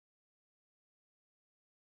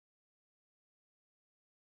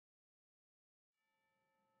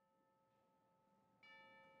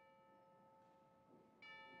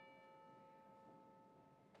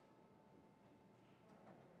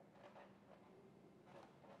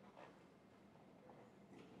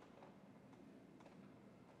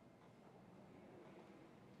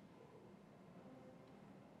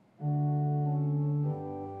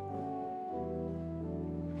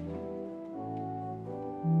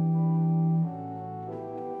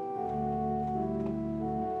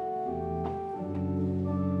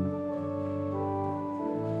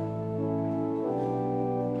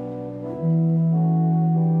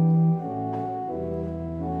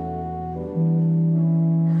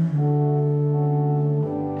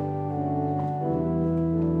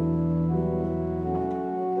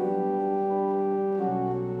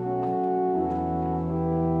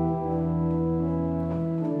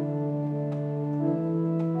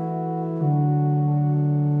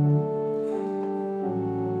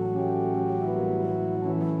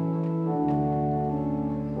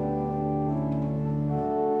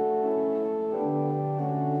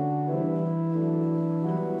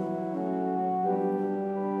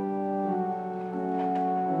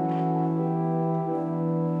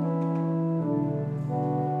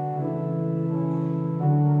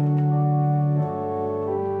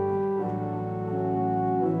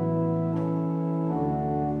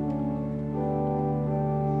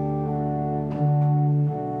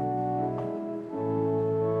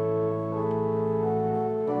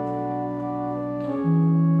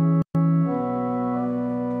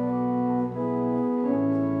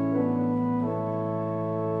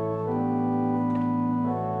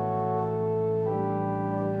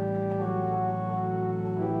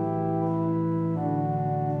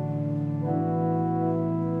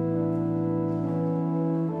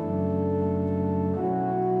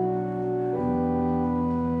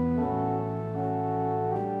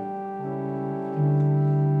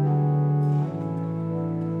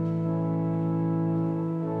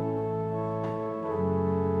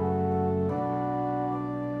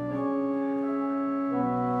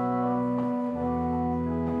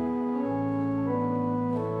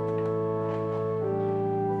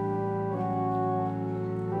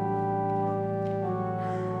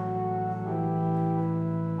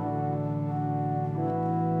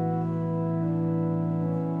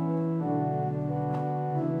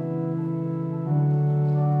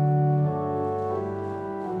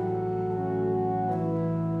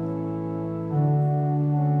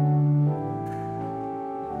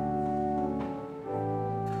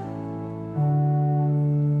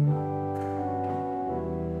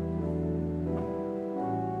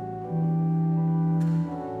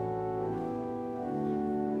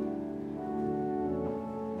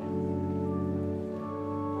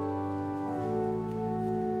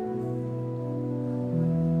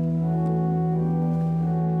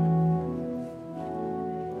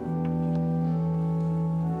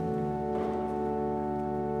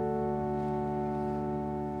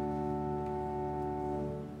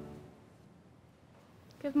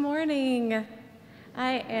Good morning.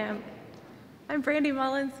 I'm Brandy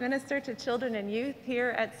Mullins, Minister to Children and Youth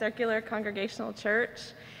here at Circular Congregational Church,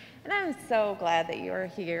 and I'm so glad that you are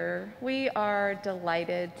here. We are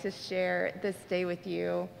delighted to share this day with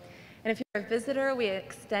you. And if you're a visitor, we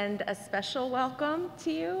extend a special welcome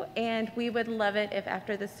to you, and we would love it if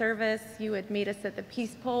after the service you would meet us at the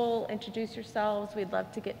Peace Pole, introduce yourselves. We'd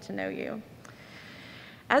love to get to know you.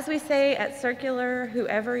 As we say at Circular,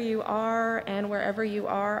 whoever you are and wherever you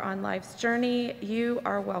are on life's journey, you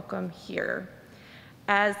are welcome here.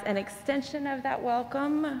 As an extension of that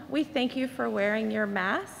welcome, we thank you for wearing your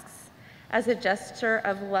masks as a gesture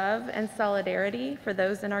of love and solidarity for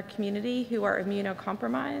those in our community who are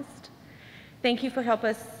immunocompromised. Thank you for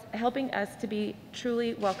helping us to be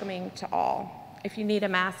truly welcoming to all. If you need a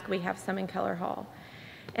mask, we have some in Keller Hall.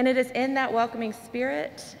 And it is in that welcoming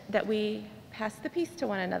spirit that we pass the peace to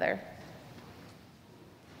one another.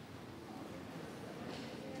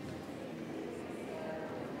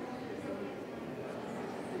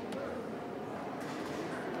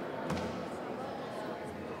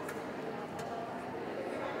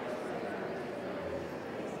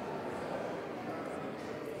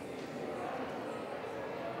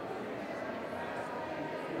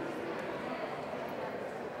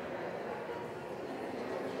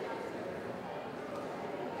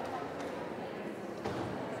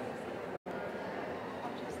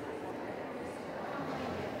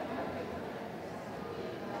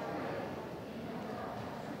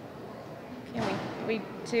 We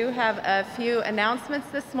do have a few announcements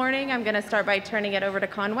this morning. I'm going to start by turning it over to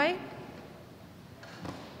Conway.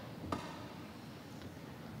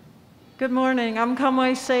 Good morning. I'm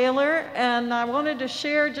Conway Saylor, and I wanted to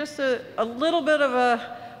share just a little bit of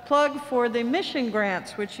a plug for the mission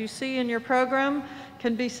grants, which you see in your program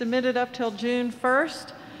can be submitted up till June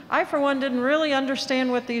 1st. I, for one, didn't really understand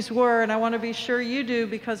what these were, and I want to be sure you do,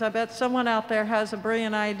 because I bet someone out there has a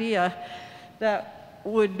brilliant idea that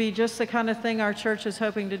would be just the kind of thing our church is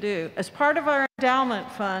hoping to do. As part of our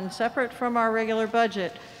endowment fund, separate from our regular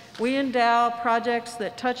budget, we endow projects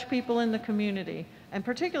that touch people in the community, and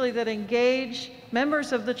particularly that engage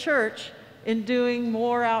members of the church in doing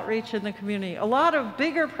more outreach in the community. A lot of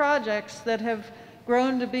bigger projects that have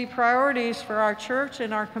grown to be priorities for our church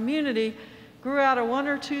and our community grew out of one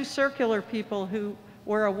or two circular people who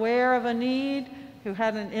were aware of a need, who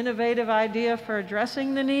had an innovative idea for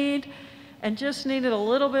addressing the need, and just needed a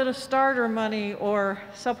little bit of starter money or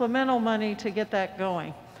supplemental money to get that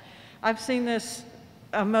going. I've seen this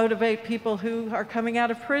motivate people who are coming out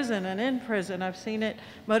of prison and in prison. I've seen it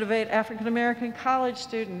motivate African-American college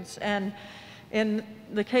students. And in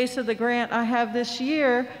the case of the grant I have this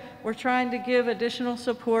year, we're trying to give additional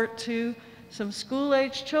support to some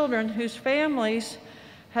school-age children whose families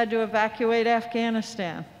had to evacuate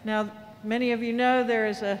Afghanistan. Now, many of you know there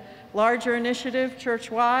is a larger initiative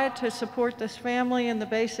church-wide to support this family and the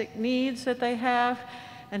basic needs that they have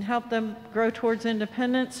and help them grow towards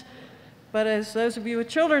independence. But as those of you with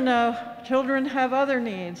children know, children have other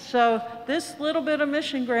needs. So this little bit of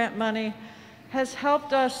mission grant money has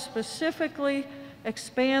helped us specifically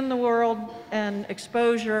expand the world and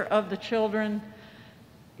exposure of the children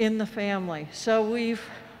in the family. So we've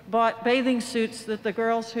bought bathing suits that the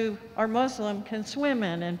girls who are Muslim can swim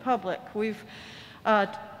in public. We've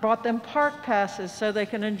brought them park passes so they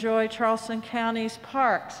can enjoy Charleston County's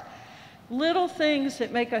parks. Little things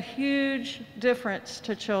that make a huge difference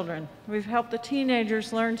to children. We've helped the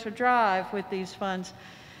teenagers learn to drive with these funds.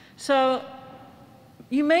 So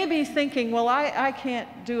you may be thinking, well, I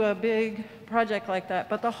can't do a big project like that,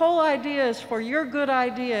 but the whole idea is for your good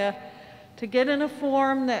idea to get in a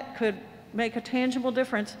form that could make a tangible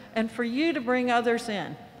difference and for you to bring others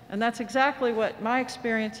in. And that's exactly what my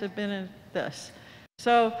experience has been in this.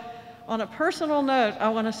 So on a personal note, I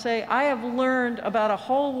want to say I have learned about a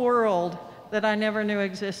whole world that I never knew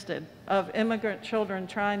existed of immigrant children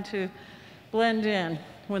trying to blend in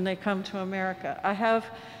when they come to America. I have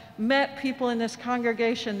met people in this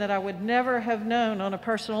congregation that I would never have known on a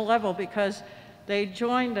personal level because they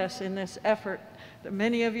joined us in this effort.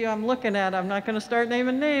 Many of you I'm looking at, I'm not going to start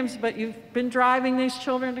naming names, but you've been driving these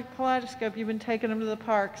children to Kaleidoscope, you've been taking them to the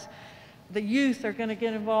parks. The youth are going to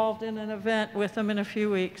get involved in an event with them in a few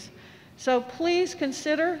weeks. So please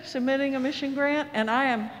consider submitting a mission grant, and I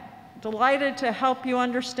am delighted to help you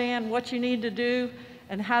understand what you need to do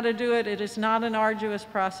and how to do it. It is not an arduous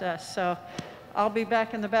process. So I'll be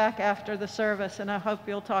back in the back after the service, and I hope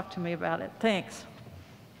you'll talk to me about it. Thanks.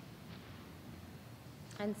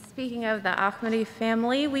 And speaking of the Ahmadi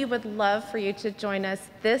family, we would love for you to join us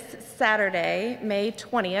this Saturday, May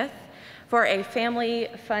 20th, for a family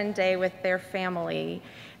fun day with their family.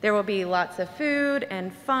 There will be lots of food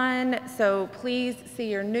and fun, so please see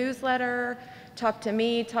your newsletter, talk to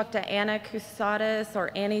me, talk to Anna Kusadis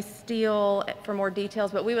or Annie Steele for more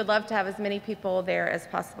details, but we would love to have as many people there as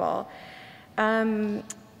possible. Jazz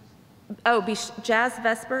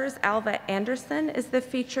Vespers, Alva Anderson is the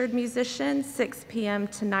featured musician, 6 p.m.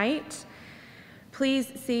 tonight. Please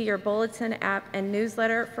see your bulletin app and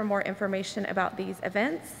newsletter for more information about these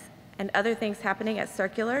events and other things happening at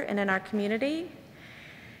Circular and in our community.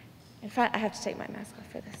 In fact, I have to take my mask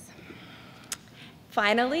off for this.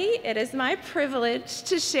 Finally, it is my privilege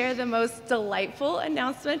to share the most delightful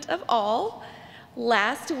announcement of all.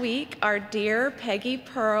 Last week, our dear Peggy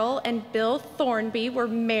Pearl and Bill Thornby were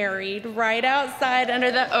married right outside under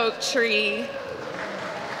the oak tree.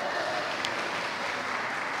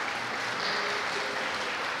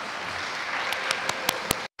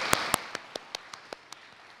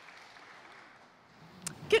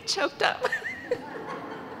 Get choked up.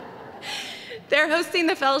 They're hosting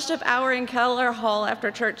the fellowship hour in Keller Hall after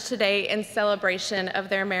church today in celebration of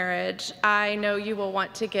their marriage. I know you will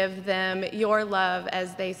want to give them your love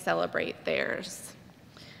as they celebrate theirs.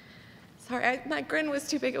 Sorry, my grin was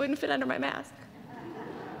too big, it wouldn't fit under my mask.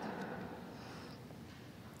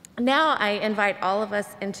 Now I invite all of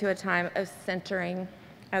us into a time of centering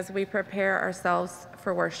as we prepare ourselves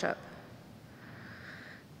for worship.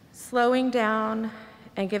 Slowing down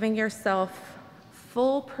and giving yourself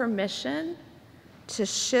full permission to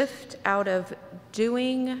shift out of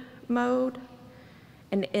doing mode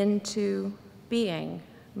and into being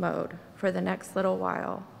mode for the next little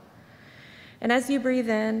while. And as you breathe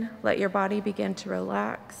in, let your body begin to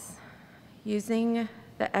relax, using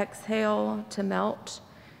the exhale to melt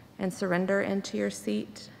and surrender into your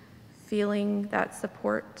seat, feeling that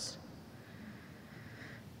support.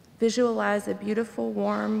 Visualize a beautiful,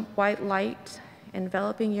 warm, white light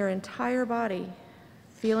enveloping your entire body,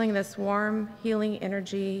 feeling this warm, healing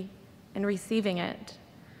energy and receiving it,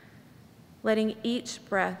 letting each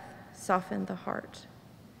breath soften the heart.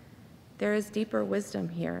 There is deeper wisdom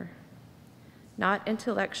here, not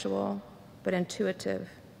intellectual, but intuitive,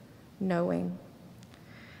 knowing.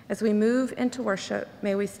 As we move into worship,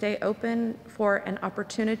 may we stay open for an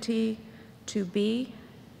opportunity to be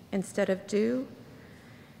instead of do,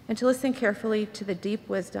 and to listen carefully to the deep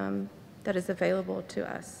wisdom that is available to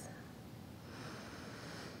us.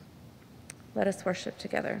 Let us worship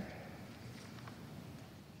together.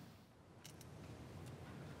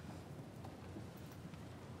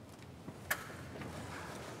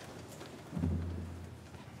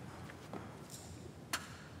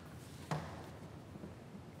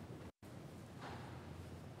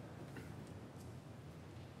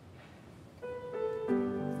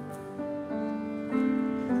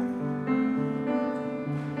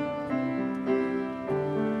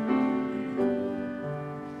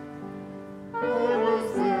 I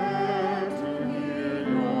was there.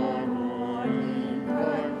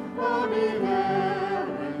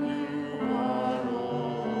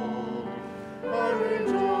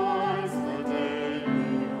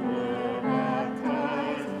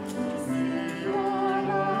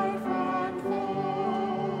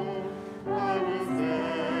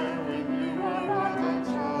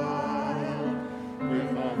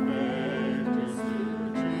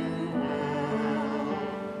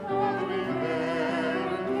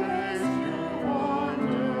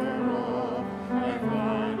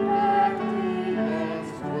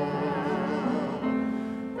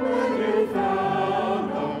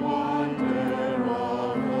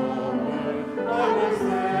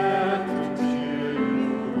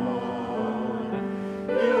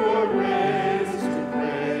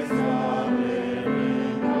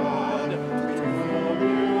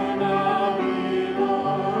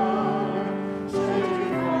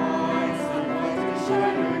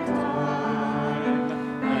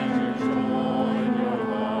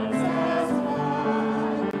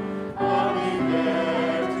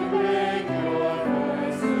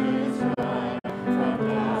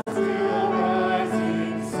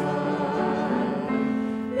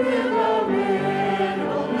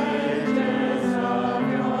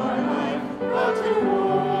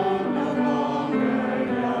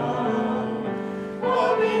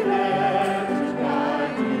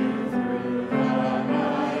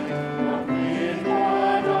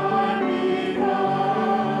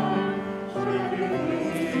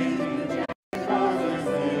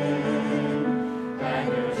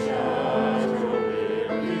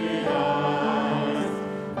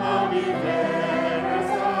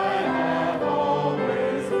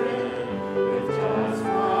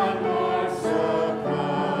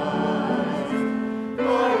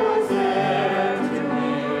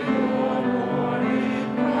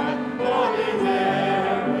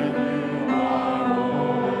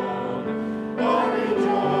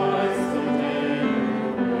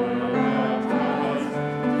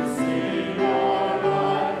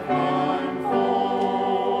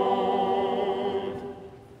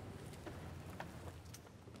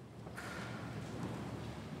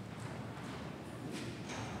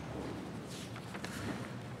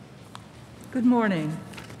 Good morning.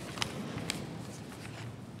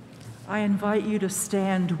 I invite you to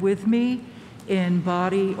stand with me in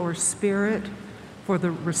body or spirit for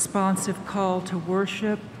the responsive call to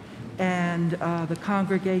worship, and the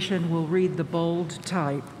congregation will read the bold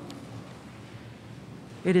type.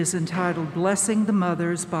 It is entitled Blessing the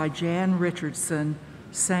Mothers by Jan Richardson,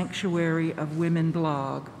 Sanctuary of Women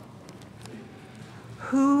blog.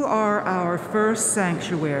 Who are our first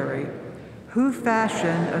sanctuary? Who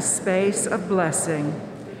fashioned a space of blessing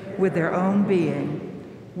with their own being,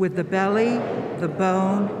 with the belly, the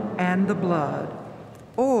bone, and the blood?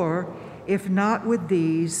 Or, if not with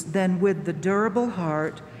these, then with the durable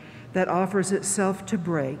heart that offers itself to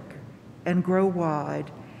break and grow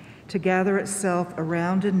wide, to gather itself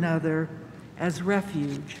around another as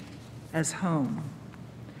refuge, as home.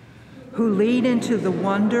 Who lean into the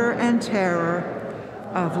wonder and terror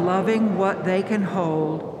of loving what they can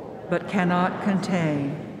hold but cannot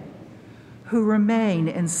contain. Who remain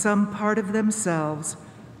in some part of themselves,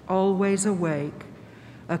 always awake,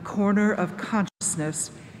 a corner of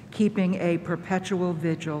consciousness keeping a perpetual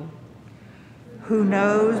vigil. Who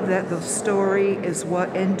knows that the story is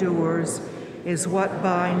what endures, is what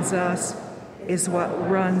binds us, is what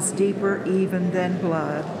runs deeper even than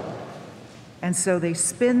blood. And so they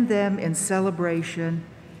spin them in celebration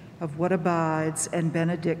of what abides and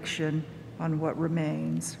benediction on what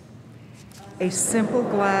remains. A simple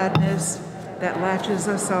gladness that latches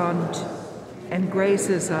us on and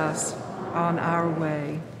graces us on our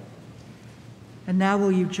way. And now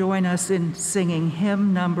will you join us in singing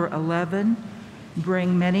hymn number 11,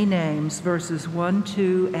 Bring Many Names, verses 1,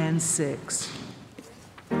 2, and 6.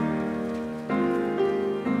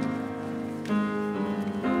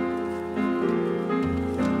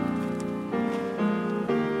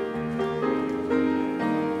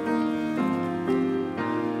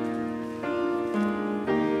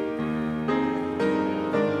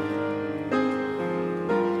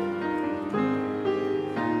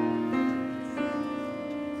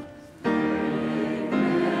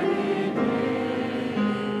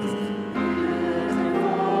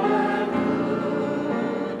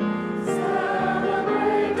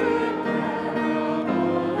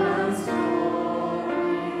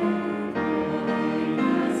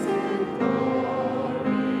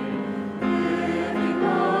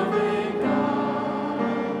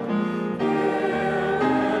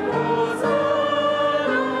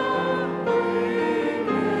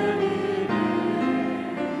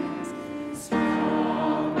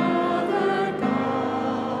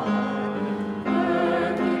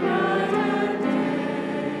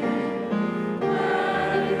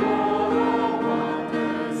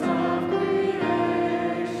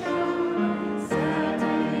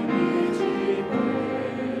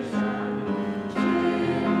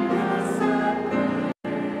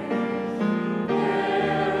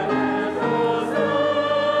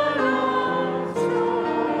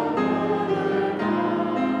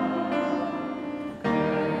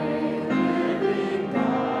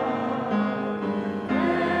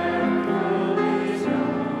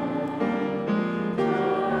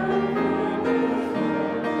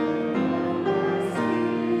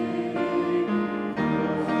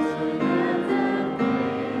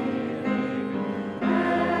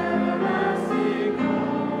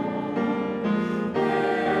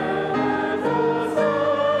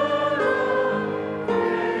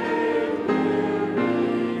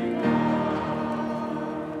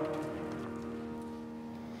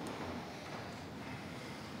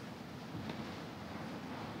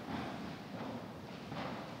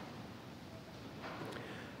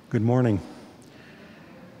 Good morning.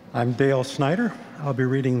 I'm Dale Snyder. I'll be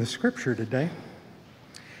reading the scripture today.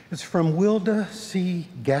 It's from Wilda C.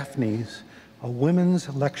 Gaffney's A Women's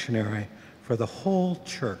Lectionary for the Whole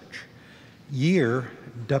Church, Year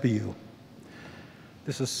W.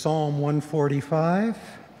 This is Psalm 145,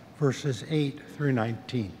 verses 8 through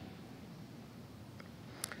 19.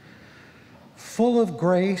 Full of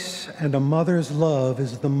grace and a mother's love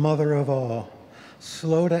is the mother of all,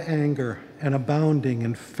 slow to anger and abounding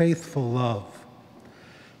in faithful love.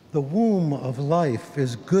 The womb of life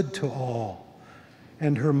is good to all,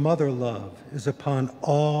 and her mother love is upon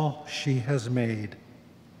all she has made.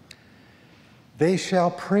 They shall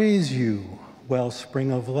praise you,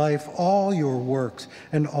 wellspring of life, all your works,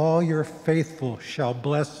 and all your faithful shall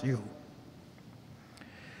bless you.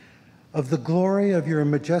 Of the glory of your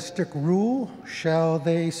majestic rule shall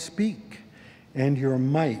they speak, and your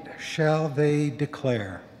might shall they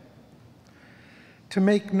declare. To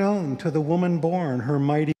make known to the woman born her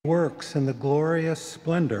mighty works and the glorious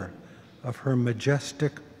splendor of her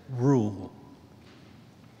majestic rule.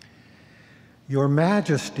 Your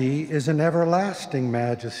majesty is an everlasting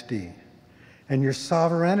majesty, and your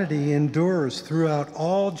sovereignty endures throughout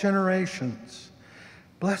all generations.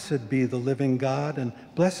 Blessed be the living God, and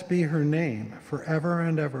blessed be her name forever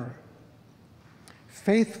and ever.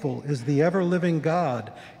 Faithful is the ever-living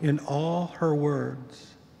God in all her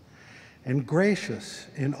words, and gracious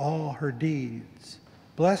in all her deeds.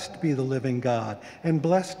 Blessed be the living God, and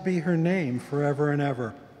blessed be her name forever and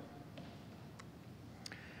ever.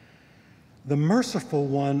 The merciful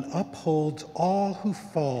one upholds all who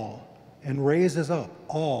fall and raises up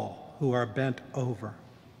all who are bent over.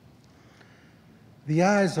 The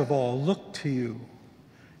eyes of all look to you,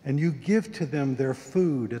 and you give to them their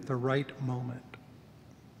food at the right moment.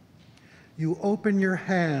 You open your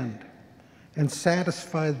hand and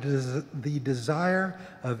satisfy the desire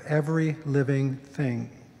of every living thing.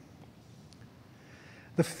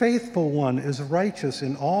 The faithful one is righteous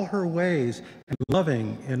in all her ways and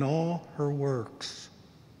loving in all her works.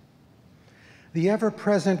 The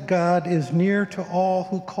ever-present God is near to all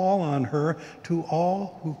who call on her, to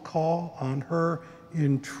all who call on her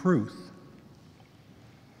in truth.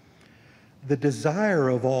 The desire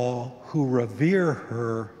of all who revere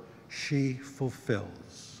her she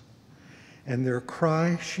fulfills, and their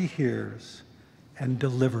cry she hears and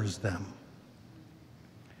delivers them.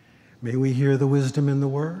 May we hear the wisdom in the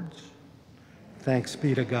words. Thanks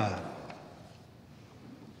be to God.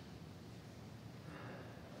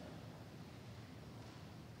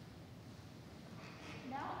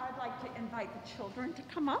 Now I'd like to invite the children to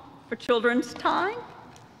come up for children's time.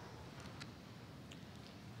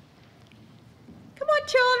 Come on,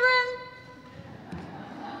 children.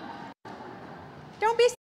 Don't be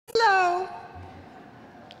slow.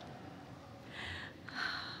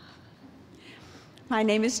 My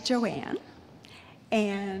name is Joanne,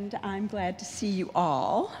 and I'm glad to see you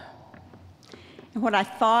all. And what I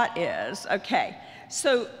thought is, okay,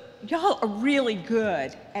 so y'all are really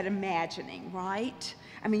good at imagining, right?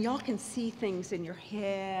 I mean, y'all can see things in your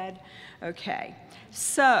head. Okay,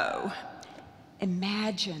 so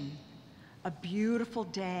imagine a beautiful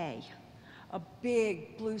day, a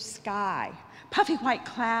big blue sky, puffy white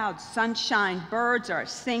clouds, sunshine, birds are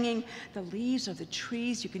singing, the leaves of the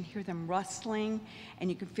trees, you can hear them rustling, and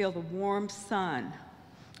you can feel the warm sun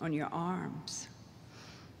on your arms.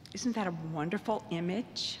 Isn't that a wonderful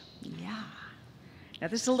image? Yeah. Now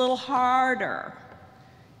this is a little harder.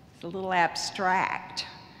 It's a little abstract.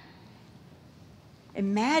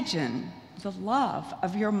 Imagine the love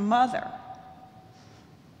of your mother.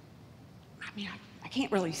 I mean, I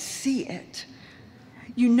can't really see it.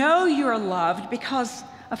 You know you're loved because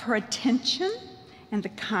of her attention and the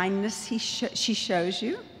kindness she shows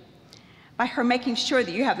you, by her making sure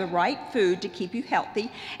that you have the right food to keep you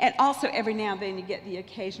healthy, and also every now and then you get the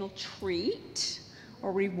occasional treat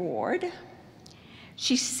or reward.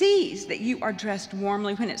 She sees that you are dressed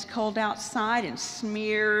warmly when it's cold outside and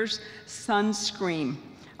smears sunscreen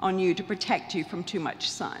on you to protect you from too much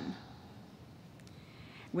sun.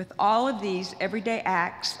 With all of these everyday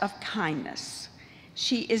acts of kindness,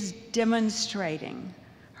 she is demonstrating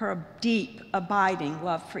her deep, abiding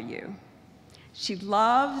love for you. She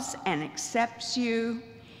loves and accepts you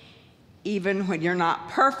even when you're not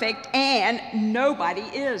perfect, and nobody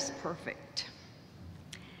is perfect.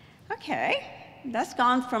 Okay, that's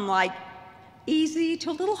gone from like easy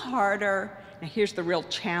to a little harder. Now here's the real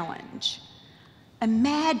challenge.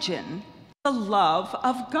 Imagine the love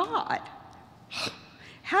of God.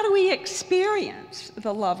 How do we experience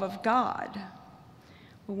the love of God?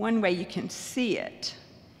 Well, one way you can see it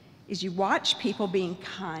is you watch people being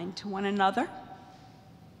kind to one another.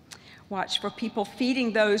 Watch for people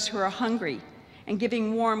feeding those who are hungry and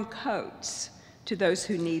giving warm coats to those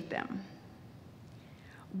who need them.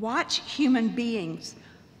 Watch human beings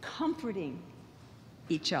comforting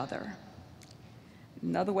each other.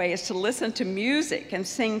 Another way is to listen to music and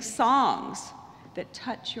sing songs that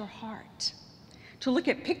touch your heart. To look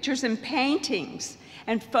at pictures and paintings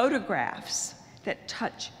and photographs that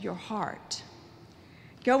touch your heart.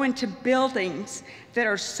 Go into buildings that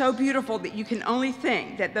are so beautiful that you can only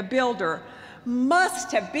think that the builder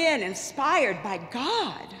must have been inspired by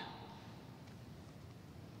God.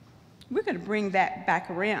 We're going to bring that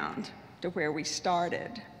back around to where we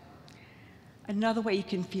started. Another way you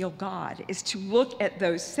can feel God is to look at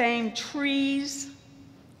those same trees,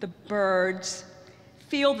 the birds,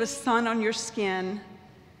 feel the sun on your skin,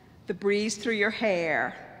 the breeze through your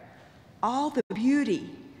hair, all the beauty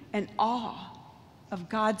and awe of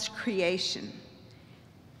God's creation.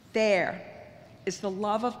 There is the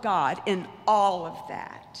love of God in all of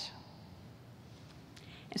that.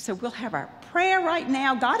 And so we'll have our prayer right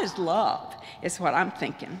now. God is love, is what I'm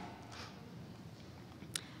thinking.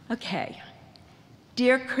 Okay.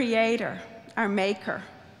 Dear Creator, our Maker,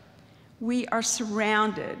 we are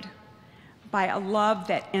surrounded by a love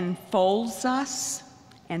that enfolds us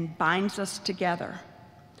and binds us together,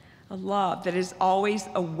 a love that is always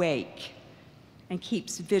awake and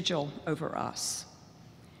keeps vigil over us.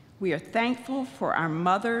 We are thankful for our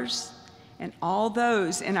mothers and all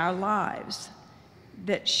those in our lives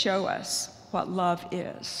that show us what love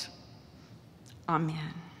is.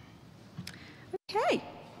 Amen. Okay,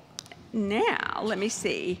 now let me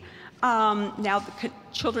see. Now the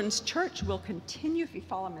Children's Church will continue if you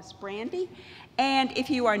follow Miss Brandy. And if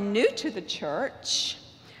you are new to the church,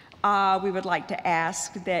 we would like to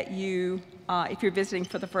ask that you, if you're visiting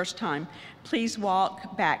for the first time, please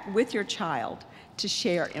walk back with your child to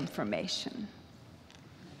share information.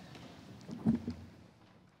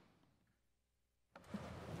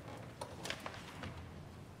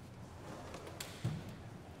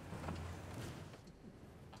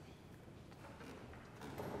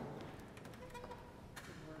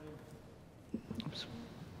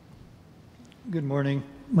 Good morning.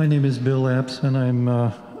 My name is Bill Epps, and I'm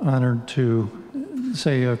honored to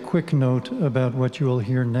say a quick note about what you will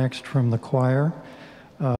hear next from the choir.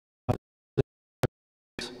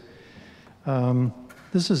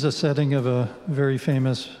 This is a setting of a very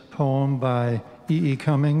famous poem by E.E.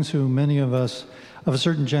 Cummings, who many of us of a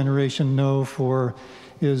certain generation know for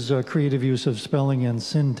his creative use of spelling and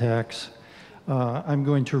syntax. I'm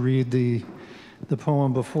going to read the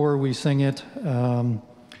poem before we sing it.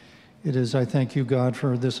 It is, I thank you, God,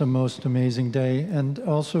 for this a most amazing day. And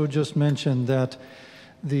also just mention that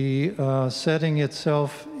the setting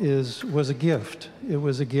itself was a gift. It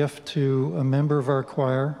was a gift to a member of our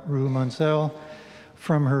choir, Rue Munsell,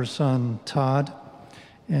 from her son, Todd,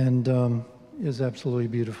 and is absolutely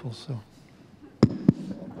beautiful. So.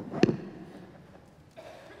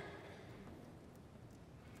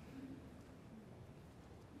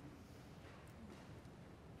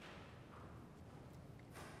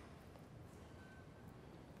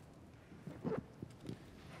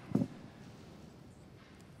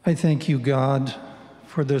 I thank you, God,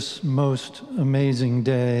 for this most amazing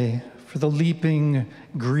day, for the leaping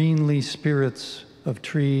greenly spirits of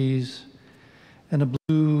trees and a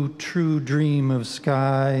blue true dream of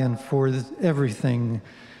sky, and for everything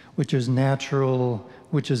which is natural,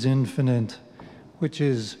 which is infinite, which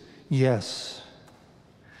is yes.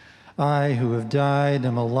 I who have died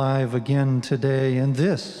am alive again today, and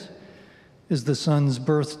this is the sun's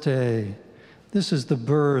birthday. This is the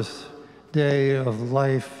birthday of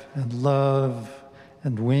life and love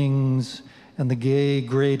and wings and the gay,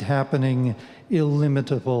 great happening,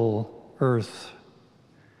 illimitable earth.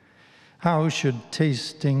 How should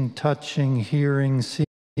tasting, touching, hearing, seeing,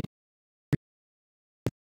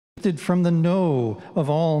 from the no of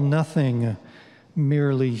all nothing,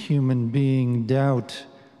 merely human being, doubt,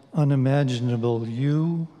 unimaginable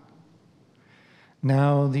you?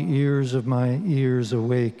 Now the ears of my ears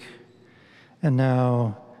awake, and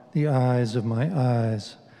now the eyes of my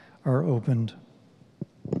eyes are opened.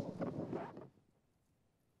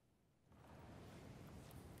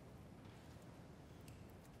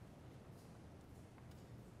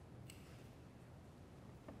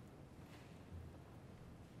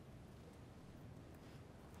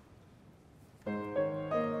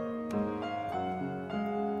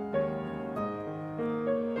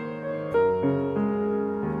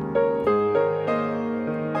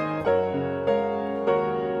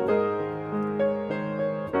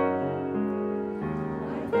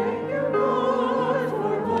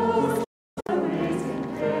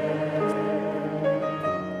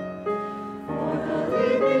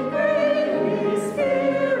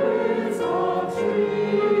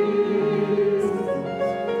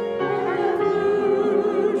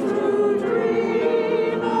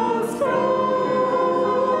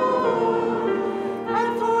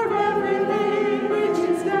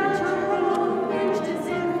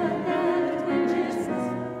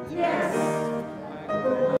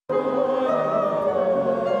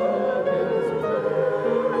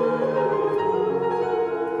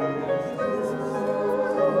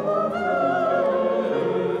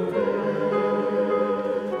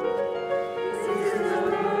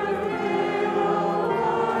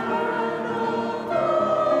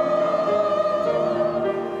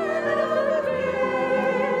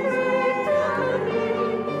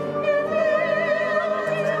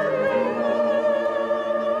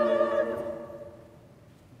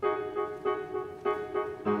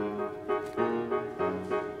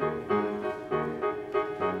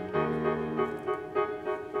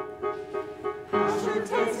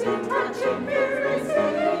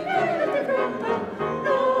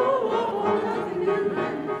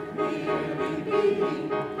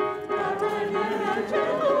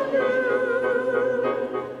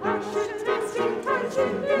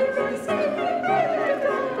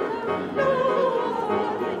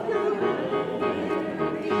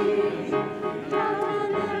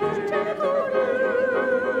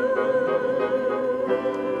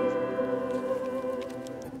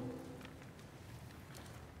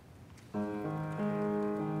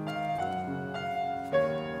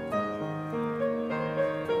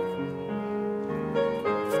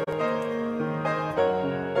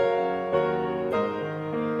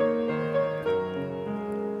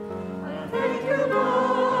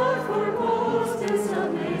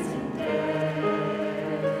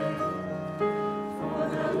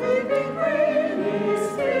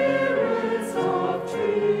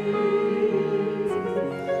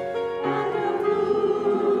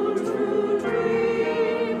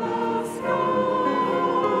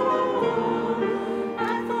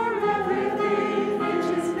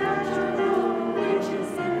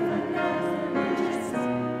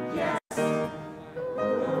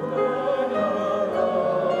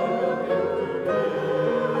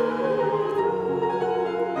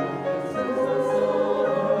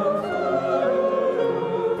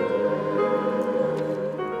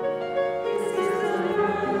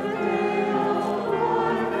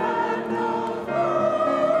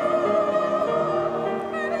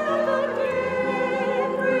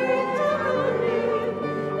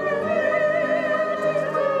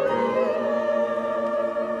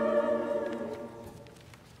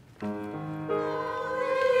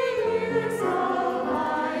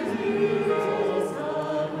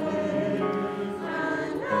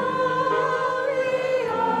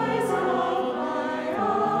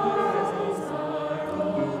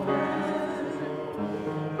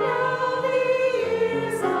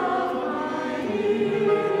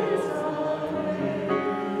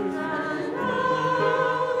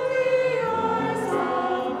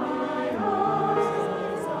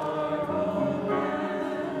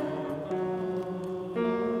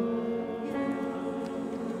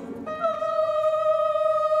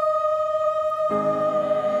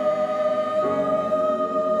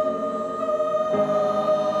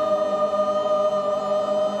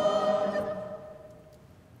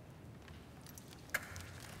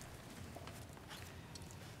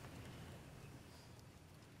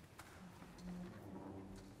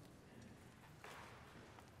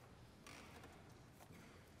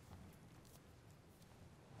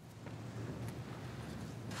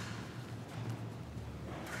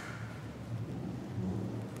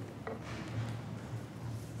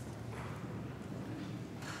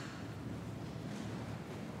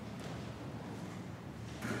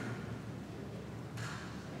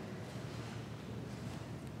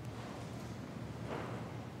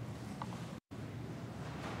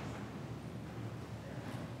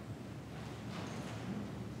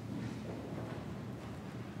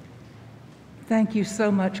 Thank you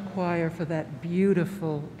so much, choir, for that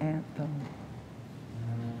beautiful anthem.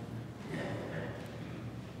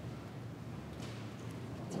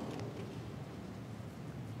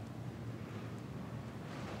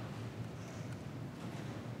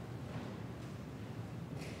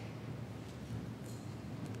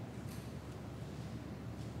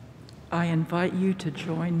 I invite you to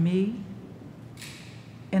join me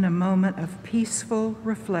in a moment of peaceful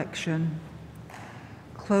reflection,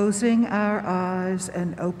 closing our eyes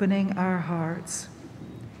and opening our hearts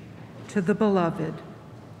to the beloved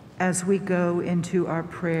as we go into our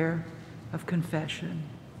prayer of confession.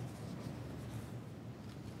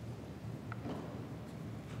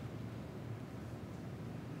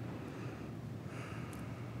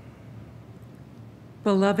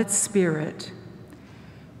 Beloved Spirit,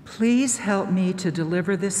 please help me to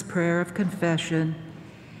deliver this prayer of confession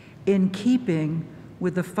in keeping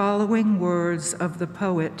with the following words of the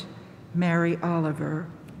poet Mary Oliver.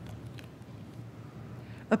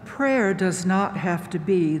 A prayer does not have to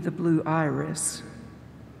be the blue iris.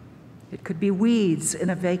 It could be weeds in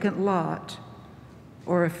a vacant lot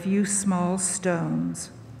or a few small stones.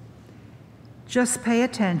 Just pay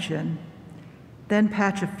attention, then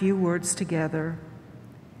patch a few words together.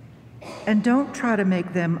 And don't try to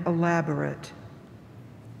make them elaborate.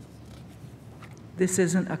 This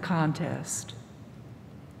isn't a contest.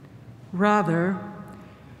 Rather,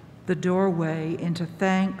 the doorway into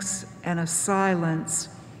thanks and a silence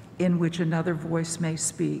in which another voice may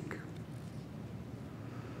speak.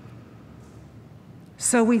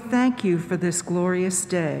 So we thank you for this glorious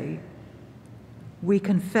day. We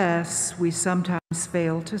confess we sometimes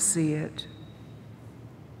fail to see it.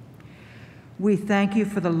 We thank you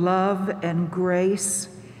for the love and grace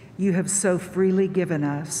you have so freely given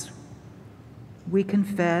us. We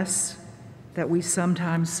confess that we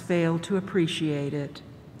sometimes fail to appreciate it.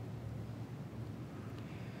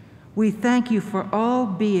 We thank you for all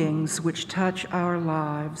beings which touch our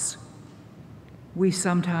lives. We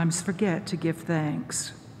sometimes forget to give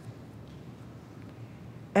thanks.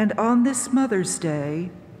 And on this Mother's Day,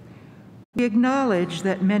 we acknowledge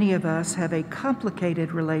that many of us have a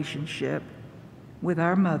complicated relationship with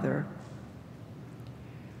our mother.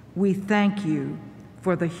 We thank you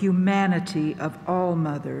for the humanity of all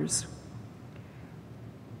mothers.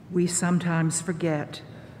 We sometimes forget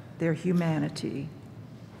their humanity.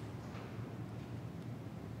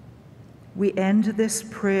 We end this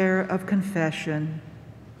prayer of confession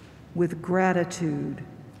with gratitude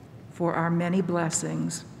for our many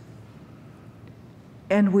blessings,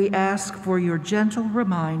 and we ask for your gentle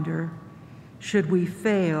reminder should we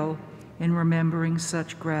fail in remembering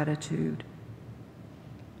such gratitude.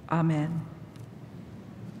 Amen.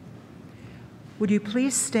 Would you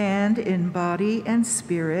please stand in body and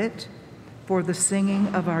spirit for the singing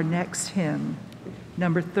of our next hymn,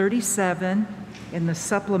 number 37 in the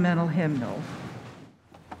supplemental hymnal.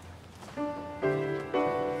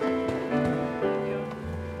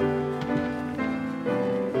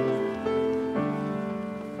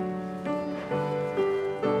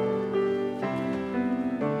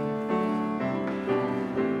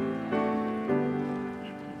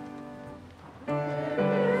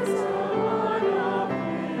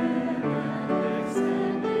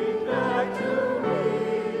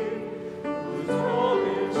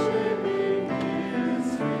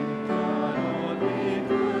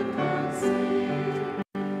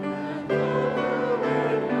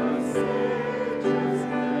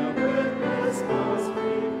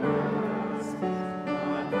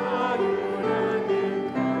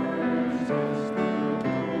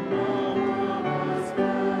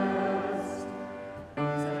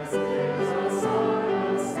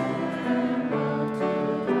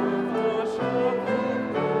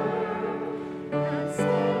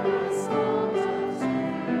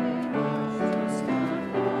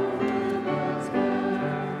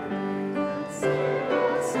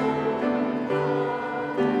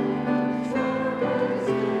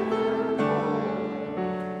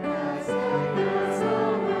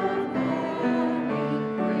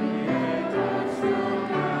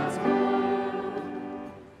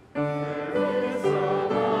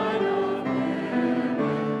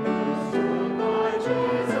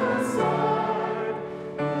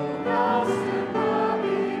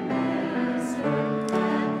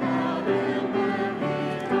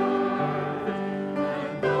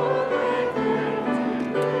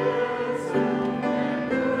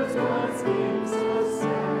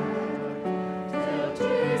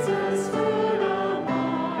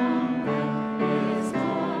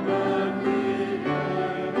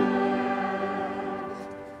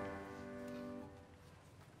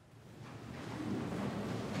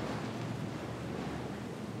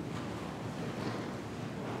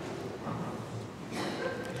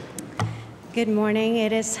 Good morning.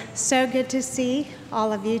 It is so good to see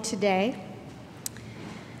all of you today.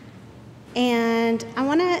 And I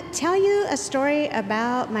want to tell you a story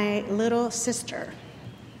about my little sister.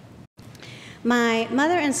 My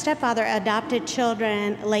mother and stepfather adopted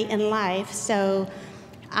children late in life, so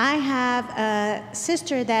I have a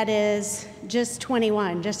sister that is just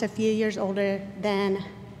 21, just a few years older than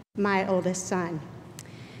my oldest son.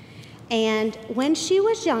 And when she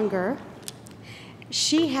was younger,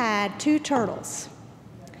 she had 2 turtles.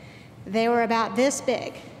 They were about this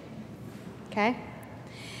big, okay?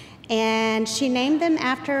 And she named them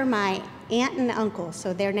after my aunt and uncle,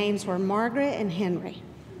 so their names were Margaret and Henry.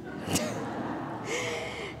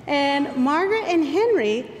 And Margaret and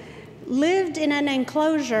Henry lived in an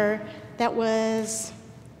enclosure that was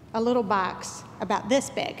a little box about this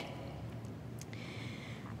big.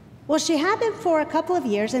 Well, she had them for a couple of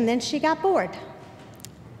years, and then she got bored.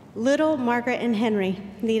 Little Margaret and Henry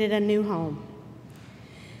needed a new home.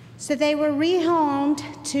 So they were rehomed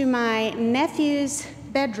to my nephew's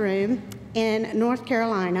bedroom in North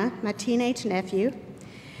Carolina, my teenage nephew.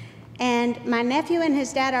 And my nephew and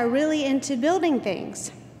his dad are really into building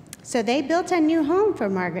things. So they built a new home for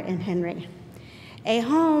Margaret and Henry, a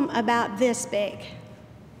home about this big.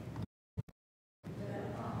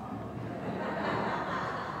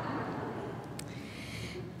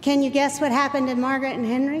 Can you guess what happened to Margaret and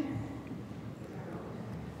Henry?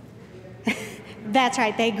 That's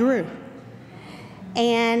right, they grew.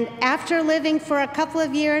 And after living for a couple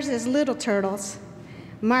of years as little turtles,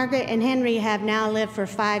 Margaret and Henry have now lived for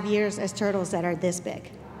 5 years as turtles that are this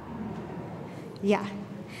big. Yeah.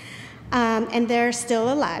 And they're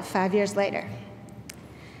still alive 5 years later.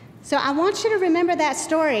 So I want you to remember that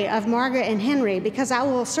story of Margaret and Henry, because I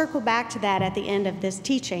will circle back to that at the end of this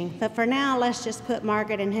teaching. But for now, let's just put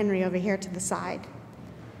Margaret and Henry over here to the side.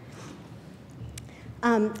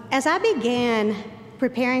 As I began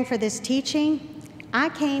preparing for this teaching, I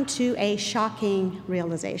came to a shocking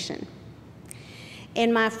realization.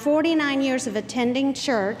 In my 49 years of attending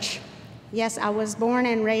church, yes, I was born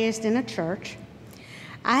and raised in a church,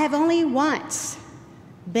 I have only once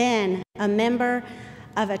been a member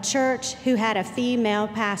of a church who had a female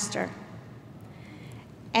pastor.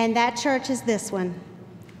 And that church is this one,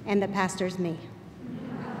 and the pastor's me.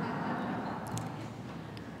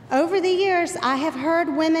 Over the years, I have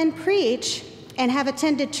heard women preach and have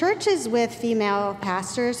attended churches with female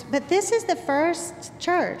pastors, but this is the first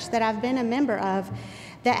church that I've been a member of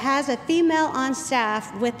that has a female on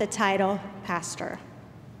staff with the title pastor.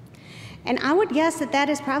 And I would guess that that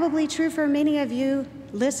is probably true for many of you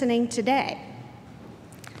listening today.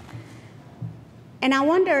 And I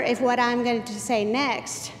wonder if what I'm going to say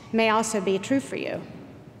next may also be true for you.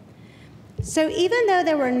 So even though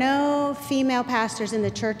there were no female pastors in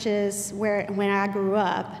the churches when I grew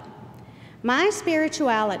up, my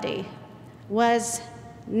spirituality was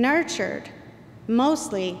nurtured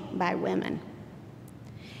mostly by women.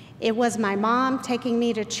 It was my mom taking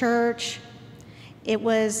me to church. It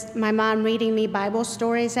was my mom reading me Bible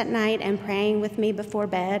stories at night and praying with me before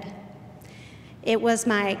bed. It was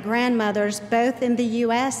my grandmothers, both in the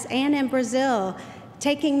US and in Brazil,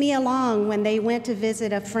 taking me along when they went to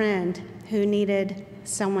visit a friend who needed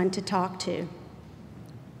someone to talk to.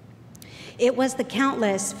 It was the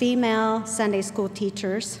countless female Sunday school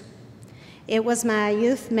teachers. It was my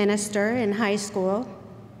youth minister in high school.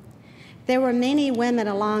 There were many women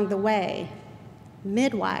along the way,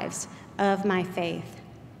 midwives of my faith.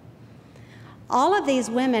 All of these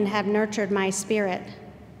women have nurtured my spirit,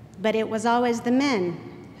 but it was always the men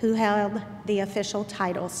who held the official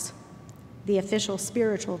titles, the official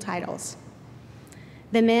spiritual titles.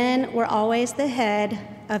 The men were always the head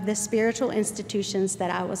of the spiritual institutions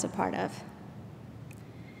that I was a part of.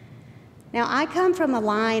 Now, I come from a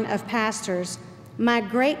line of pastors. My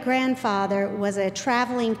great-grandfather was a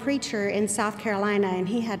traveling preacher in South Carolina, and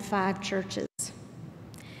he had 5 churches.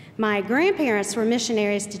 My grandparents were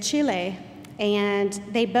missionaries to Chile, and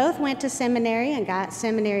they both went to seminary and got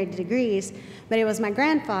seminary degrees, but it was my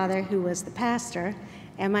grandfather who was the pastor,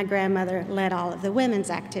 and my grandmother led all of the women's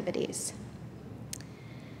activities.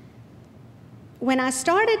 When I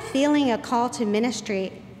started feeling a call to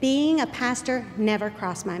ministry, being a pastor never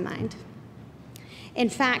crossed my mind. In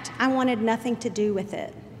fact, I wanted nothing to do with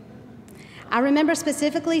it. I remember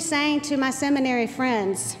specifically saying to my seminary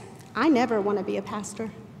friends, I never want to be a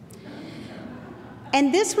pastor.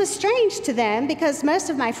 And this was strange to them because most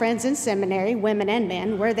of my friends in seminary, women and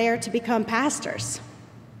men, were there to become pastors.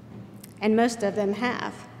 And most of them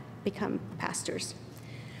have become pastors.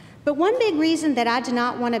 But one big reason that I did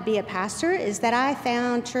not want to be a pastor is that I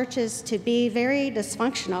found churches to be very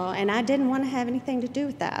dysfunctional, and I didn't want to have anything to do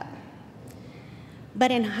with that.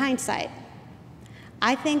 But in hindsight,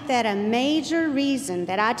 I think that a major reason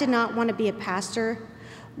that I did not want to be a pastor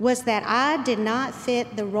was that I did not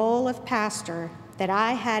fit the role of pastor that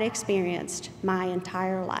I had experienced my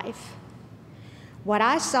entire life. What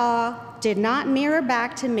I saw did not mirror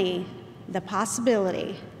back to me the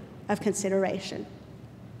possibility of consideration.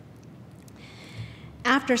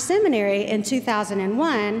 After seminary in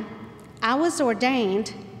 2001, I was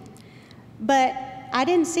ordained, but I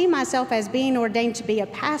didn't see myself as being ordained to be a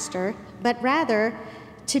pastor, but rather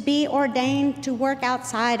to be ordained to work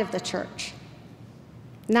outside of the church,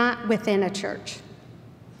 not within a church.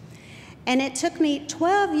 And it took me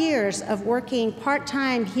 12 years of working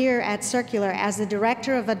part-time here at Circular as the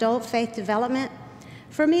Director of Adult Faith Development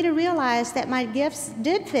for me to realize that my gifts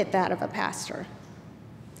did fit that of a pastor.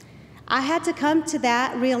 I had to come to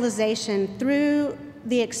that realization through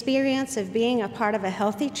the experience of being a part of a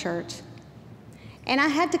healthy church, and I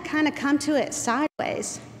had to kind of come to it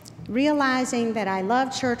sideways, realizing that I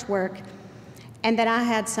love church work and that I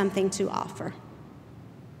had something to offer.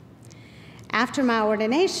 After my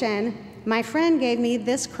ordination, my friend gave me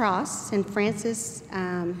this cross, and Francis,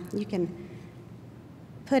 you can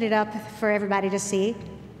put it up for everybody to see.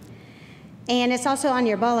 And it's also on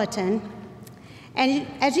your bulletin. And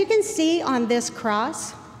as you can see on this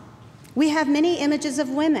cross, we have many images of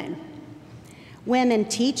women. Women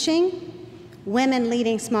teaching, women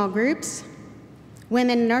leading small groups,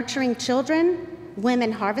 women nurturing children,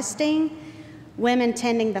 women harvesting, women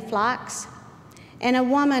tending the flocks, and a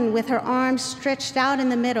woman with her arms stretched out in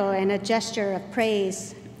the middle in a gesture of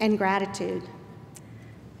praise and gratitude.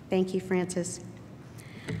 Thank you, Francis.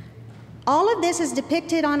 All of this is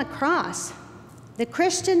depicted on a cross, the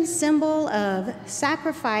Christian symbol of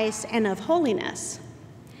sacrifice and of holiness.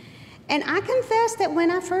 And I confess that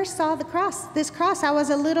when I first saw this cross, I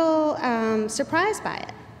was a little surprised by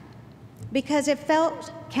it because it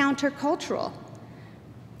felt countercultural.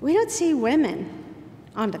 We don't see women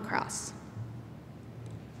on the cross.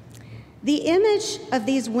 The image of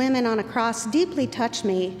these women on a cross deeply touched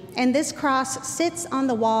me, and this cross sits on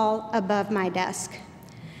the wall above my desk,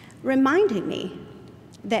 reminding me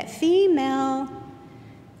that female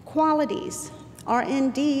qualities are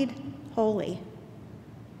indeed holy.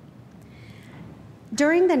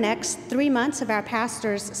 During the next 3 months of our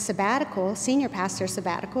pastor's sabbatical, senior pastor's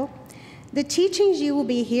sabbatical, the teachings you will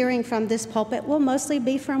be hearing from this pulpit will mostly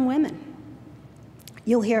be from women.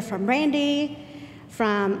 You'll hear from Randy,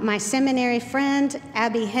 from my seminary friend,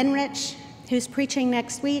 Abby Henrich, who's preaching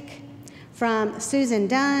next week, from Susan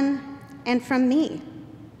Dunn, and from me.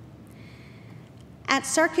 At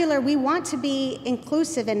Circular, we want to be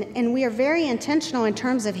inclusive, and we are very intentional in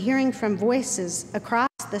terms of hearing from voices across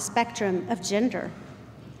the spectrum of gender.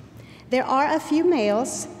 There are a few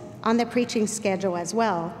males on the preaching schedule as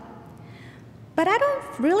well, but I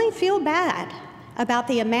don't really feel bad about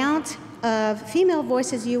the amount of female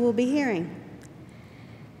voices you will be hearing.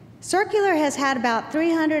 Circular has had about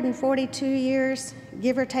 342 years,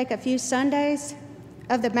 give or take a few Sundays,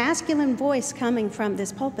 of the masculine voice coming from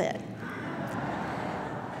this pulpit.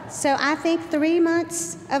 So I think 3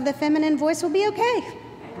 months of the feminine voice will be okay.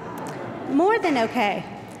 More than okay.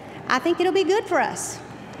 I think it'll be good for us.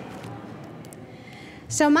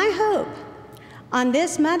 So my hope on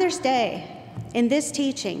this Mother's Day in this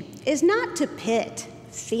teaching is not to pit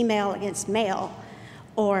female against male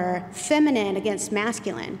or feminine against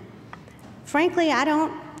masculine. Frankly, I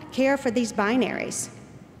don't care for these binaries,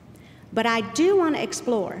 but I do want to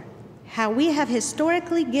explore how we have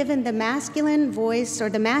historically given the masculine voice or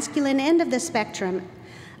the masculine end of the spectrum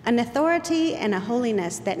an authority and a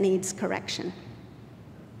holiness that needs correction.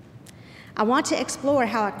 I want to explore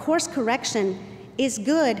how a course correction is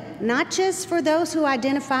good, not just for those who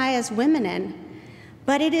identify as women,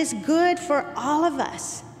 but it is good for all of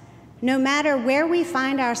us, no matter where we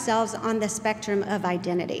find ourselves on the spectrum of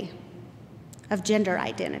identity, of gender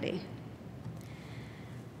identity.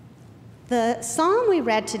 The psalm we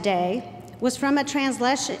read today was from a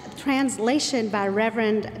translation by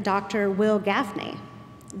Reverend Dr. Will Gaffney.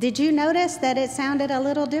 Did you notice that it sounded a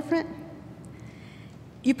little different?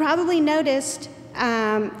 You probably noticed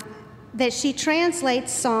that she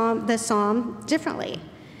translates the psalm differently.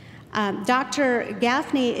 Dr.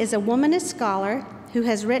 Gaffney is a womanist scholar who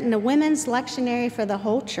has written a women's lectionary for the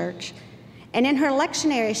whole church. And in her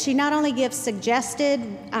lectionary, she not only gives suggested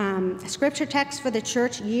scripture texts for the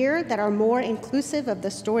church year that are more inclusive of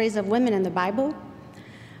the stories of women in the Bible,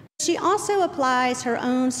 she also applies her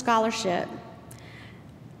own scholarship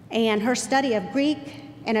and her study of Greek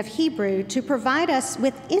and of Hebrew to provide us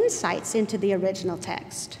with insights into the original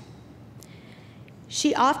text.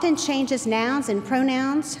 She often changes nouns and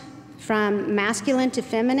pronouns, from masculine to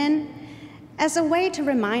feminine, as a way to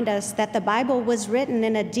remind us that the Bible was written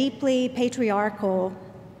in a deeply patriarchal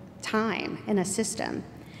time in a system,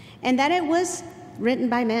 and that it was written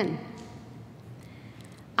by men.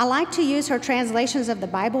 I like to use her translations of the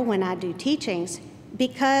Bible when I do teachings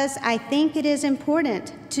because I think it is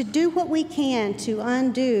important to do what we can to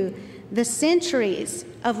undo the centuries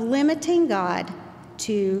of limiting God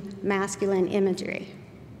to masculine imagery.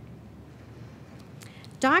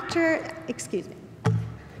 Excuse me,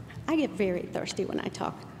 I get very thirsty when I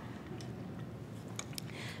talk.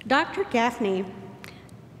 Dr. Gaffney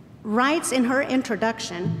writes in her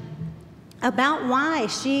introduction about why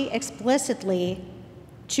she explicitly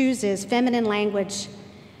chooses feminine language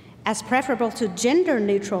as preferable to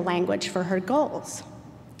gender-neutral language for her goals.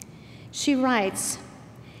 She writes,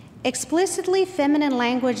 explicitly feminine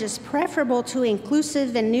language is preferable to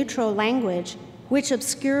inclusive and neutral language, which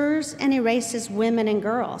obscures and erases women and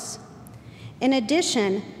girls. In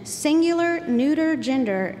addition, singular, neuter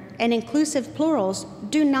gender and inclusive plurals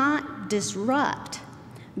do not disrupt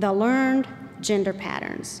the learned gender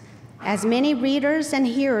patterns, as many readers and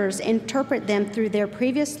hearers interpret them through their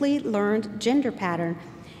previously learned gender pattern,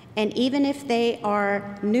 and even if they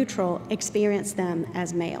are neutral, experience them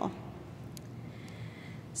as male.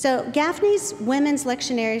 So Gaffney's Women's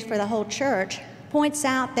Lectionary for the Whole Church points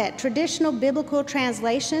out that traditional biblical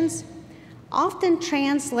translations often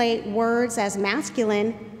translate words as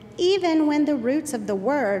masculine even when the roots of the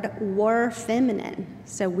word were feminine.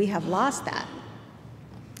 So we have lost that.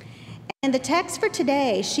 In the text for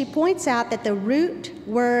today, she points out that the root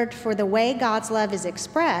word for the way God's love is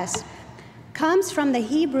expressed comes from the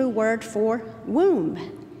Hebrew word for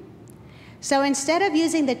womb. So instead of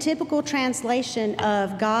using the typical translation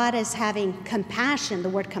of God as having compassion, the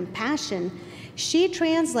word compassion, she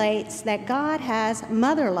translates that God has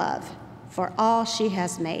mother love for all she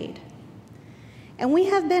has made. And we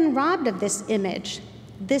have been robbed of this image,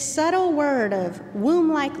 this subtle word of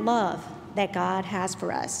womb-like love that God has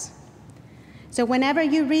for us. So whenever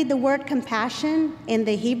you read the word compassion in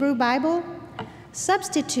the Hebrew Bible,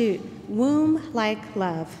 substitute womb-like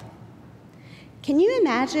love. Can you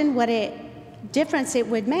imagine what a difference it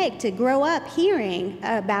would make to grow up hearing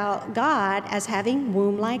about God as having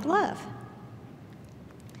womb-like love?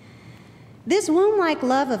 This womb-like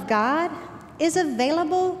love of God is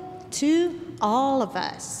available to all of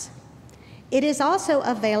us. It is also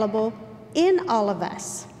available in all of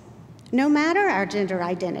us, no matter our gender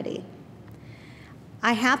identity.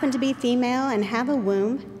 I happen to be female and have a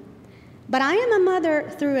womb, but I am a mother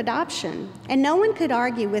through adoption, and no one could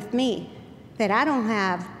argue with me that I don't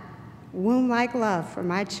have womb-like love for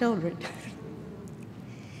my children.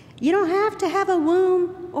 You don't have to have a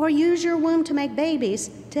womb or use your womb to make babies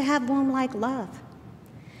to have womb-like love.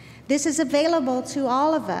 This is available to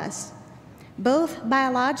all of us, both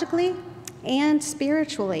biologically and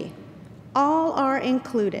spiritually. All are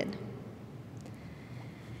included.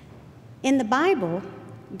 In the Bible,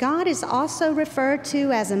 God is also referred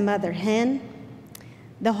to as a mother hen.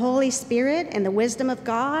 The Holy Spirit and the wisdom of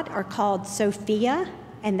God are called Sophia,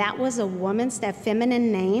 and that was a woman's, that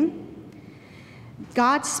feminine name.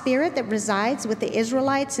 God's Spirit that resides with the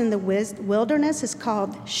Israelites in the wilderness is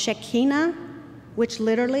called Shekinah, which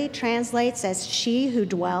literally translates as she who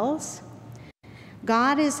dwells.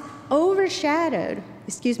 God is also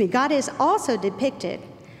depicted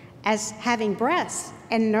as having breasts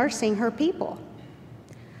and nursing her people.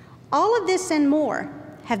 All of this and more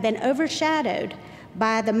have been overshadowed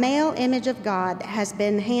by the male image of God that has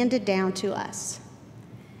been handed down to us.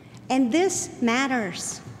 And this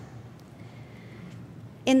matters.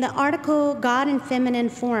 In the article God in Feminine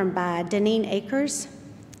Form by Deneen Akers,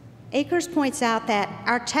 Akers points out that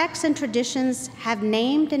our texts and traditions have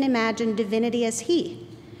named and imagined divinity as he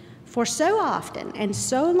for so often and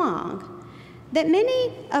so long that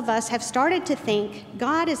many of us have started to think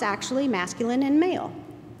God is actually masculine and male.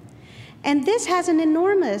 And this has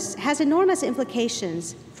enormous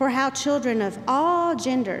implications for how children of all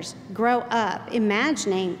genders grow up,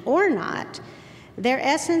 imagining or not their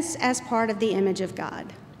essence as part of the image of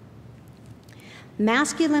God.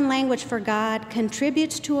 Masculine language for God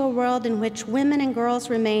contributes to a world in which women and girls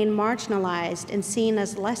remain marginalized and seen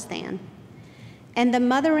as less than. And the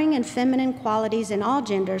mothering and feminine qualities in all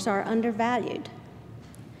genders are undervalued.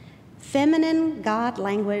 Feminine God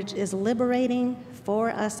language is liberating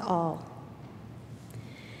for us all.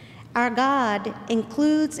 Our God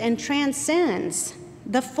includes and transcends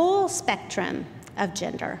the full spectrum of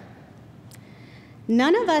gender.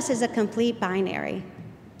 None of us is a complete binary,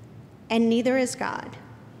 and neither is God.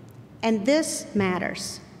 And this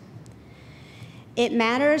matters. It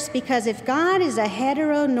matters because if God is a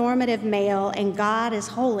heteronormative male and God is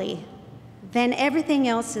holy, then everything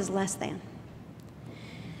else is less than.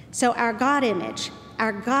 So our God image,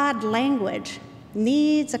 our God language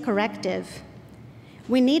needs a corrective.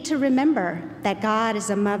 We need to remember that God is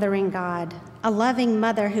a mothering God, a loving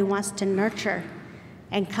mother who wants to nurture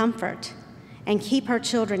and comfort and keep her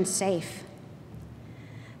children safe.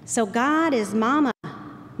 So God is mama,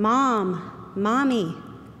 mom, mommy,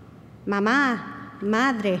 mama,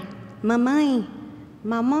 madre, mamãe,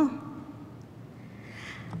 mamã.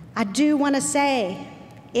 I do want to say,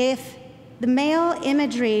 if the male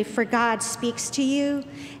imagery for God speaks to you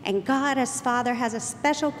and God as Father has a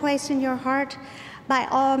special place in your heart, by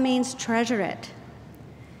all means treasure it.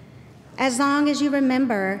 As long as you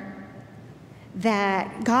remember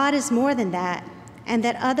that God is more than that and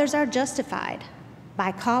that others are justified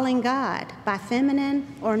by calling God by feminine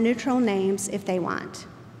or neutral names if they want.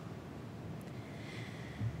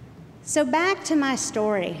 So back to my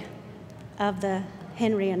story of the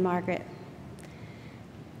Henry and Margaret.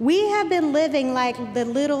 We have been living like the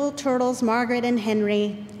little turtles, Margaret and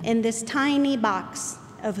Henry, in this tiny box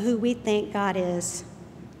of who we think God is.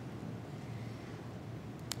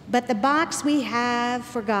 But the box we have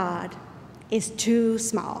for God is too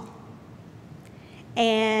small.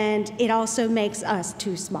 And it also makes us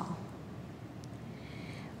too small.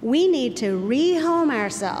 We need to rehome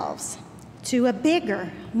ourselves to a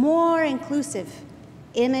bigger, more inclusive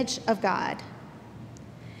image of God.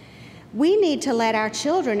 We need to let our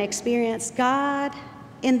children experience God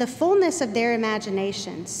in the fullness of their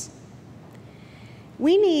imaginations.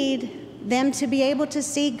 We need them to be able to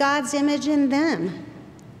see God's image in them,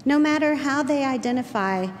 no matter how they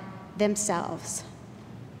identify themselves.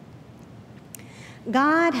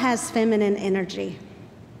 God has feminine energy.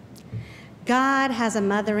 God has a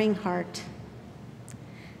mothering heart.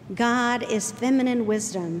 God is feminine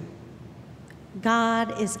wisdom.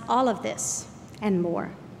 God is all of this and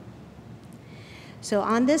more. So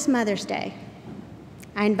on this Mother's Day,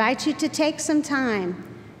 I invite you to take some time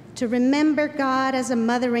to remember God as a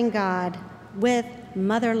mothering God with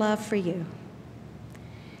mother love for you.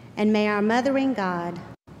 And may our mothering God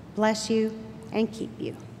bless you and keep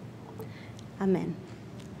you. Amen.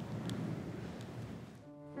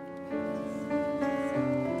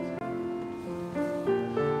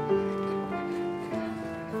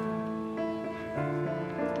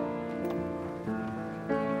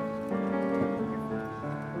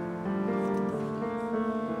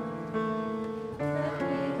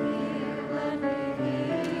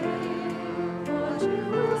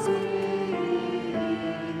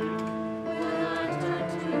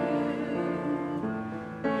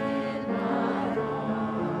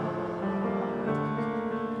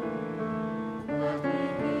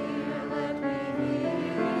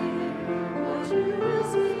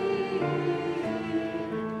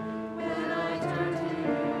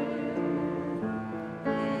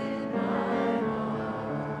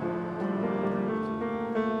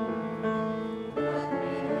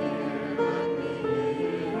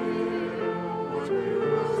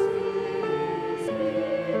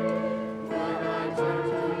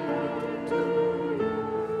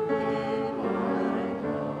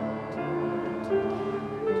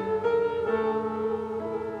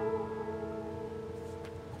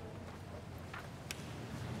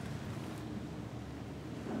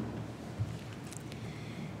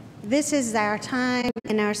 This is our time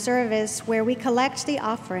in our service where we collect the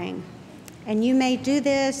offering. And you may do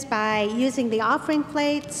this by using the offering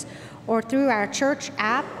plates or through our church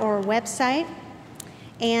app or website.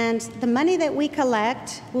 And the money that we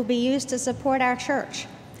collect will be used to support our church,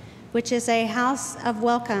 which is a house of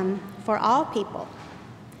welcome for all people,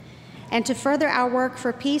 and to further our work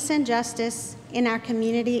for peace and justice in our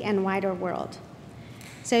community and wider world.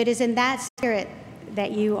 So it is in that spirit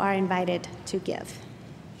that you are invited to give.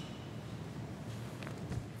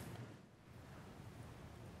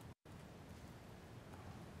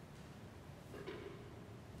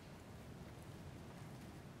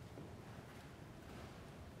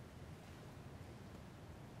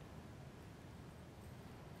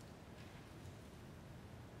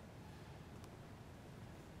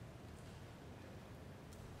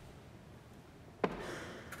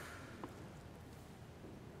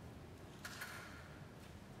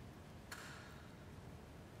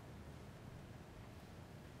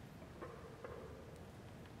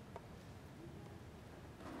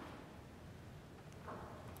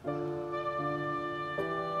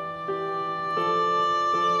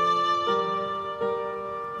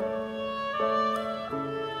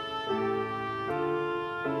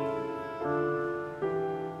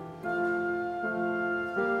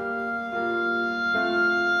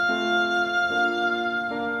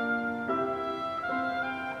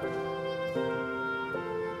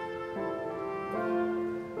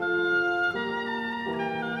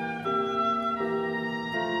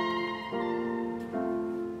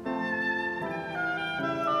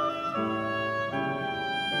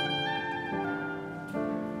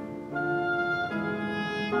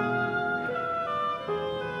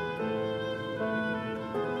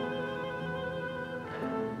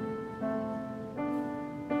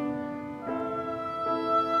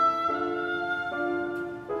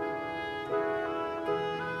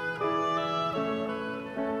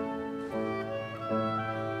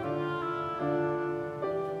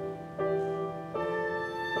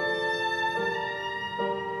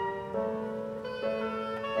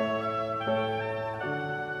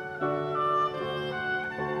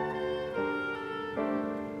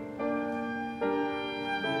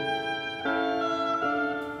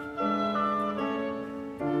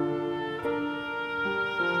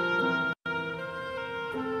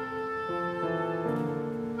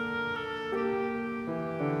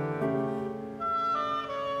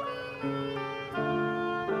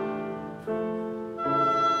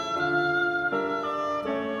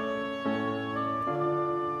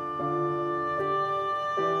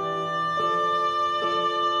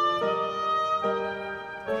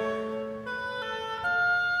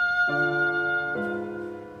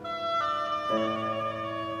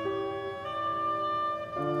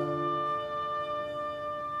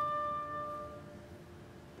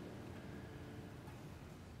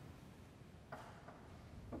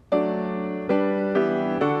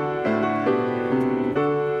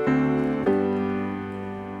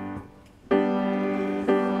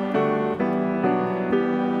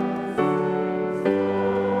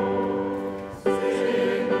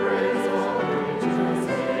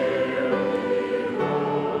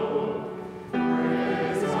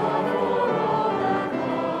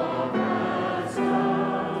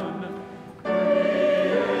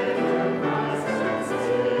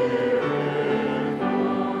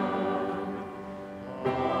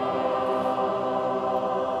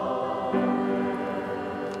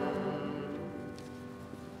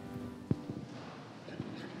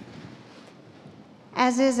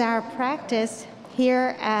 As is our practice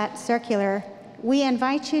here at Circular, we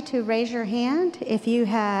invite you to raise your hand if you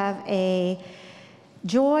have a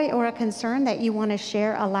joy or a concern that you want to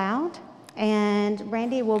share aloud. And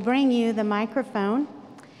Randy will bring you the microphone.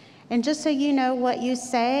 And just so you know, what you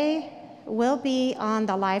say will be on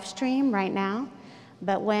the live stream right now.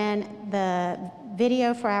 But when the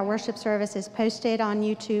video for our worship service is posted on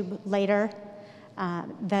YouTube later,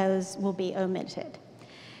 those will be omitted.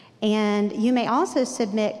 And you may also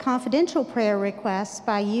submit confidential prayer requests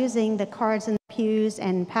by using the cards in the pews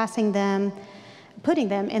and putting them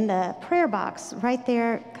in the prayer box right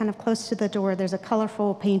there, kind of close to the door. There's a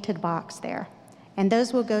colorful painted box there. And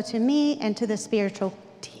those will go to me and to the spiritual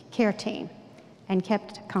care team and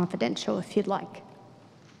kept confidential if you'd like.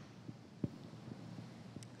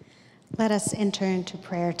 Let us enter into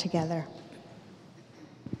prayer together.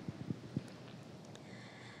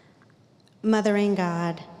 Mothering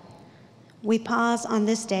God, we pause on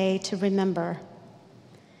this day to remember.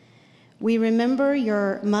 We remember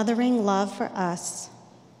your mothering love for us,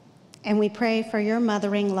 and we pray for your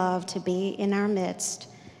mothering love to be in our midst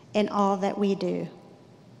in all that we do.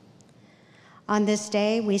 On this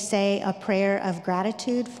day, we say a prayer of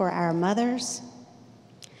gratitude for our mothers,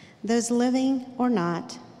 those living or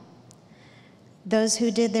not, those who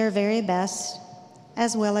did their very best,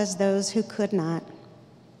 as well as those who could not,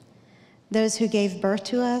 those who gave birth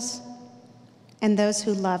to us, and those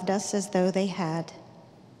who loved us as though they had,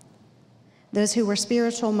 those who were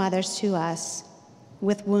spiritual mothers to us,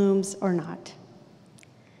 with wombs or not.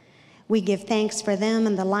 We give thanks for them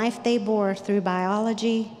and the life they bore through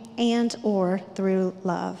biology and or through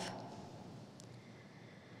love.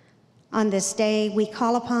 On this day, we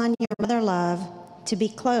call upon your mother love to be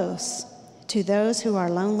close to those who are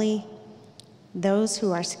lonely, those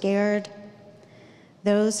who are scared,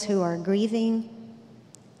 those who are grieving,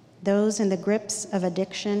 those in the grips of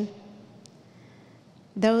addiction,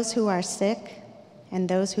 those who are sick and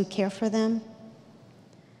those who care for them,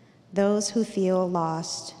 those who feel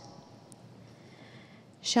lost.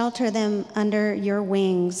 Shelter them under your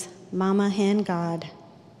wings, Mama Hen God.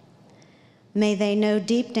 May they know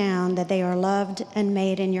deep down that they are loved and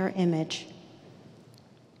made in your image.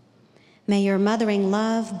 May your mothering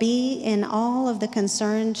love be in all of the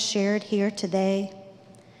concerns shared here today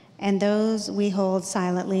and those we hold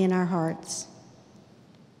silently in our hearts.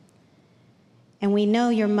 And we know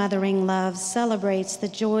your mothering love celebrates the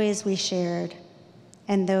joys we shared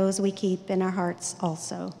and those we keep in our hearts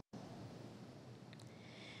also.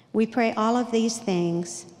 We pray all of these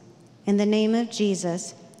things in the name of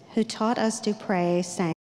Jesus, who taught us to pray,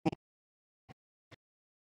 saying,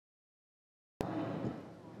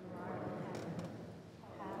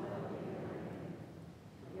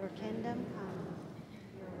 your kingdom come,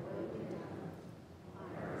 your will be done, on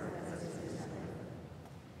earth as it is in heaven.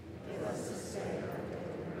 Give us this day our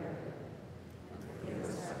daily bread, and forgive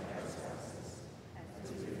us our trespasses,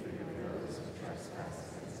 as we forgive those who trespass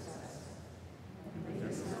against us. And lead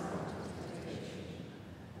us not into temptation,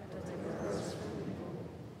 but deliver us from evil.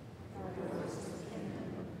 For yours is the kingdom,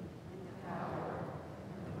 and the power,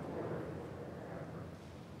 and the glory forever.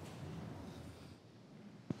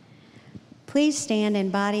 Please stand in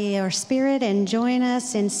body or spirit and join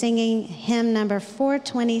us in singing hymn number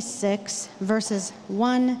 426, verses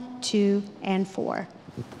 1, 2, and 4.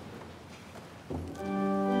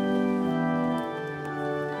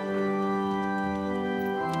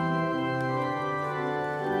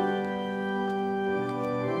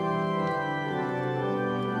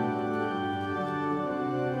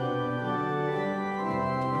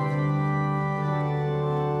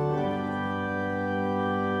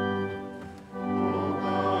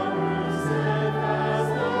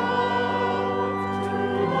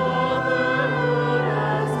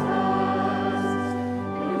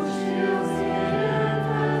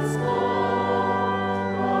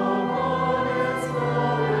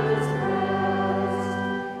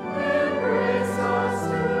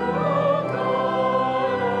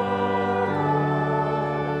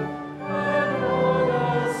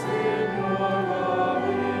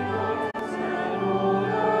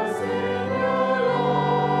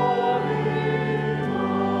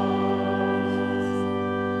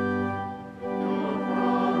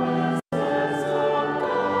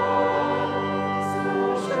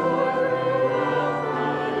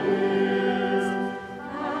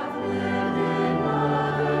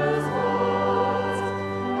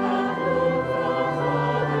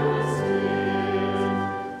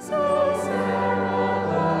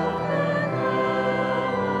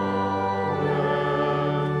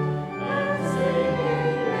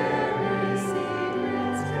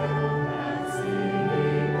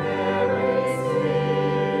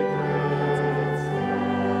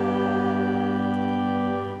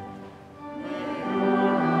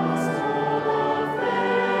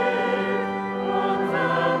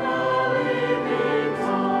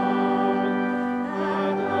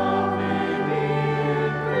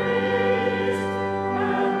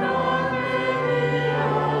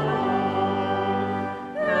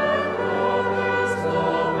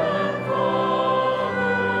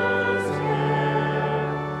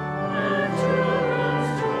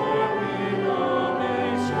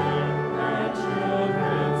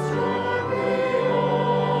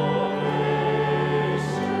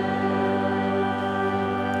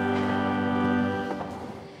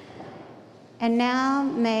 And now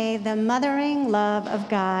may the mothering love of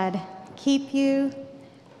God keep you,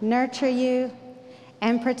 nurture you,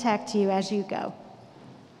 and protect you as you go.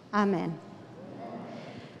 Amen.